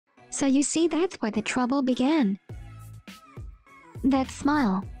So you see, that's where the trouble began. That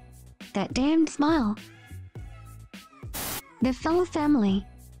smile. That damned smile. The full family.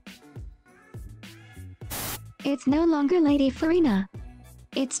 It's no longer Lady Farina.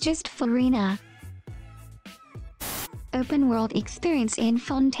 It's just Farina. Open world experience in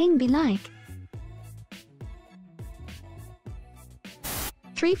Fontaine be like.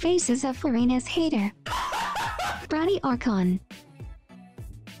 3 faces of Farina's hater. Bratty Archon.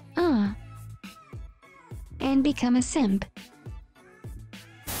 And become a simp.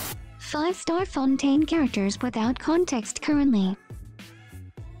 5-star Fontaine characters without context currently.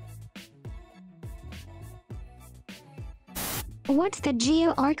 What's the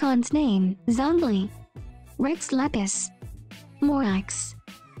Geo Archon's name? Zongli. Rex Lapis. Morax.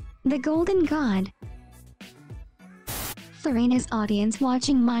 The Golden God. Farina's audience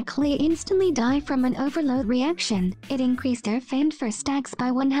watching Maklee instantly die from an overload reaction. It increased their fan for stacks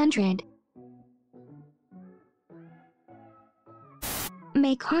by 100.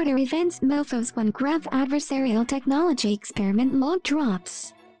 Make harder events mofos when Graph adversarial technology experiment log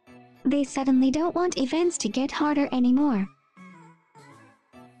drops. They suddenly don't want events to get harder anymore.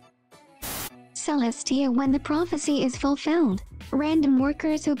 Celestia when the prophecy is fulfilled. Random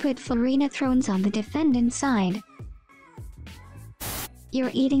workers who put Farina thrones on the defendant's side. You're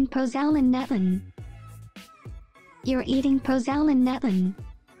eating Pozal and Netlin. You're eating Pozal and Netlin.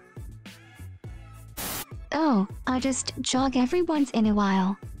 Oh, I just jog every once in a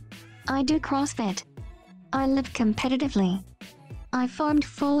while. I do CrossFit. I live competitively. I farmed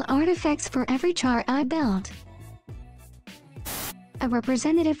full artifacts for every char I built. A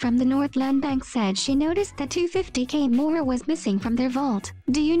representative from the Northland Bank said she noticed that 250k more was missing from their vault.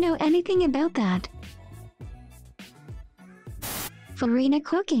 Do you know anything about that? Farina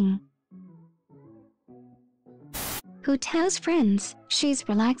cooking. Hu Tao's friends. She's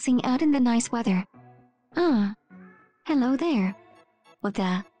relaxing out in the nice weather. Hello there. What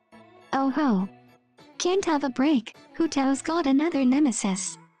the? Oh ho. Can't have a break. Hu Tao's got another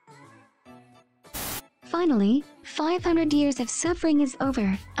nemesis. Finally, 500 years of suffering is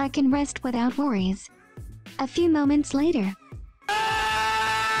over. I can rest without worries. A few moments later.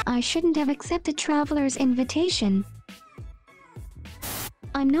 I shouldn't have accepted Traveler's invitation.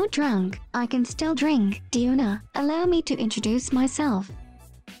 I'm not drunk. I can still drink. Diona, allow me to introduce myself.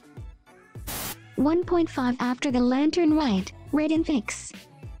 1.5 after the lantern right, Raiden fix.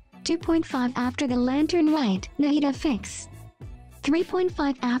 2.5 after the lantern right, Nahida fix.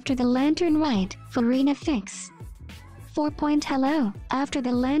 3.5 after the lantern right, Farina fix. 4. Hello, after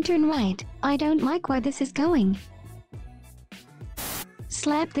the lantern right, I don't like where this is going.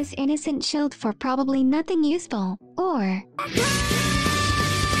 Slap this innocent shield for probably nothing useful, or...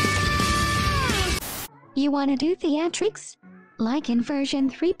 You wanna do theatrics? Like in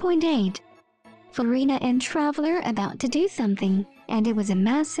version 3.8. Farina and Traveler about to do something, and it was a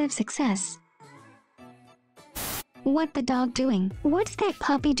massive success. What the dog doing? What's that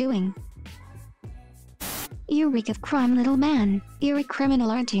puppy doing? You reek of crime, little man. You're a criminal,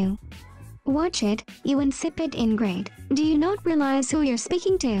 aren't you? Watch it, you insipid ingrate. Do you not realize who you're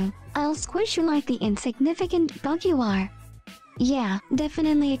speaking to? I'll squish you like the insignificant bug you are. Yeah,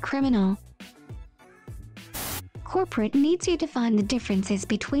 definitely a criminal. Corporate needs you to find the differences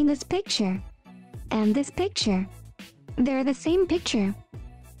between this picture and this picture. They're the same picture.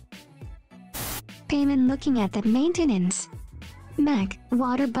 Payman looking at the maintenance. Mac,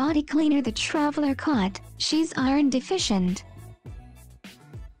 water body cleaner the Traveler caught. She's iron deficient.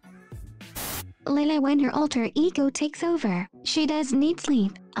 Layla when her alter ego takes over. She does need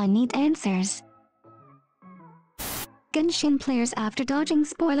sleep. I need answers. Genshin players after dodging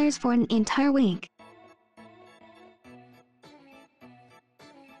spoilers for an entire week.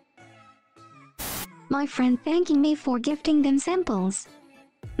 My friend thanking me for gifting them samples.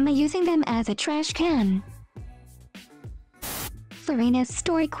 Me using them as a trash can. Farina's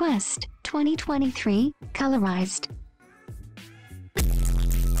Story Quest 2023 colorized.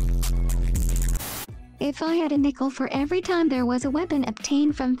 If I had a nickel for every time there was a weapon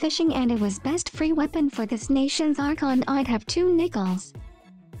obtained from fishing and it was best free weapon for this nation's Archon, I'd have 2 nickels.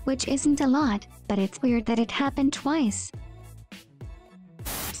 Which isn't a lot, but it's weird that it happened twice.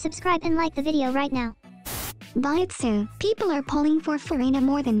 Subscribe and like the video right now. Baitsu, people are pulling for Farina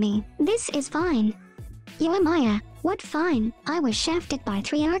more than me. This is fine. Yoamaya, what fine? I was shafted by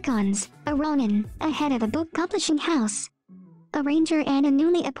 3 Archons, a Ronin, a head of a book publishing house, a ranger and a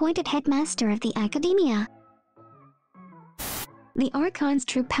newly appointed headmaster of the academia. The Archon's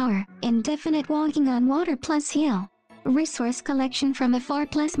true power, indefinite walking on water plus heal, resource collection from afar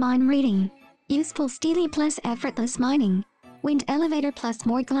plus mind reading, useful steely plus effortless mining, Wind elevator plus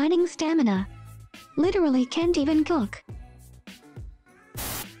more gliding stamina. Literally can't even cook.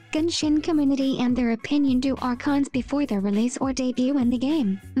 Genshin community and their opinion do Archons before their release or debut in the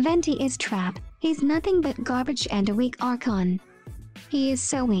game. Venti is trap. He's nothing but garbage and a weak Archon. He is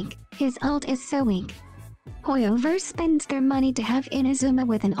so weak. His ult is so weak. Hoyoverse spends their money to have Inazuma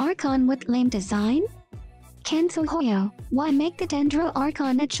with an Archon with lame design? Cancel Hoyo. Why make the Dendro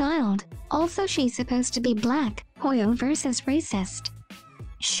Archon a child? Also, she's supposed to be black. Hoyoverse is racist.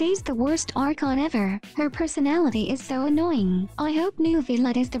 She's the worst Archon ever. Her personality is so annoying. I hope New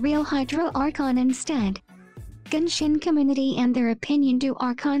Violet is the real Hydro Archon instead. Genshin community and their opinion do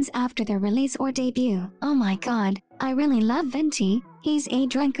Archons after their release or debut. Oh my god, I really love Venti. He's a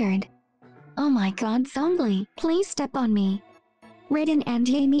drunkard. Oh my god, Zhongli, please step on me. Raiden and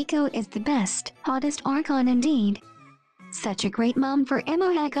Yamiko is the best, hottest Archon indeed. Such a great mom for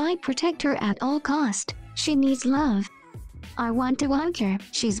Emohag. I protect her at all cost. She needs love. I want to hug her.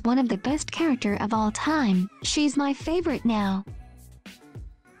 She's one of the best character of all time. She's my favorite now.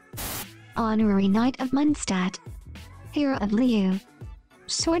 Honorary Knight of Mondstadt. Hero of Liu.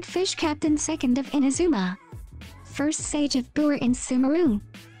 Swordfish Captain 2nd of Inazuma. First Sage of Boer in Sumeru.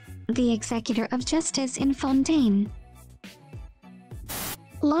 The Executor of Justice in Fontaine.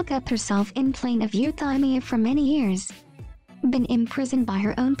 Lock up herself in Plane of Euthymia for many years. Been imprisoned by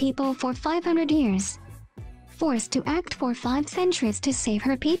her own people for 500 years. Forced to act for 5 centuries to save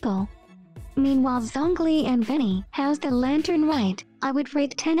her people. Meanwhile, Zhongli and Veni, how's the lantern right? I would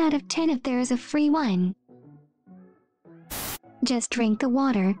rate 10 out of 10 if there's a free wine. Just drink the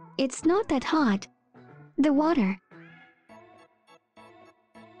water, it's not that hot. The water.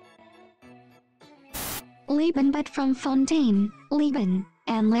 Lieben but from Fontaine, Lieben,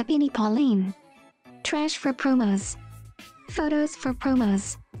 and Lepini Pauline. Trash for promos. Photos for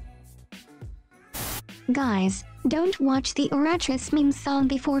promos. Guys, don't watch the Oratress meme song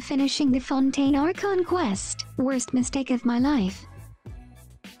before finishing the Fontaine Archon quest. Worst mistake of my life.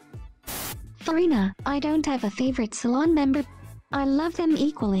 Farina, I don't have a favorite salon member. I love them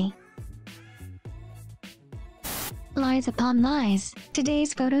equally. Lies upon lies.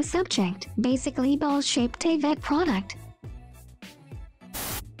 Today's photo subject, basically ball-shaped Tevet product.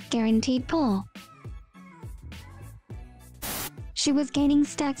 Guaranteed pull. She was gaining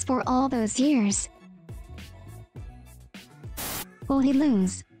stacks for all those years. Will he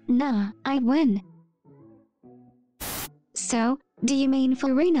lose? Nah, I win. So, do you mean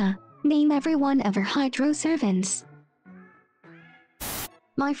Farina? Name every one of her Hydro servants.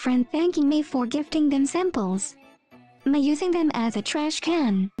 My friend thanking me for gifting them samples. Me using them as a trash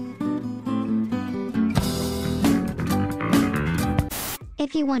can.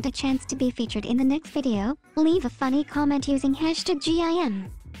 If you want a chance to be featured in the next video, leave a funny comment using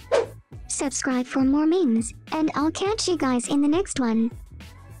 #GIM. Subscribe for more memes, and I'll catch you guys in the next one.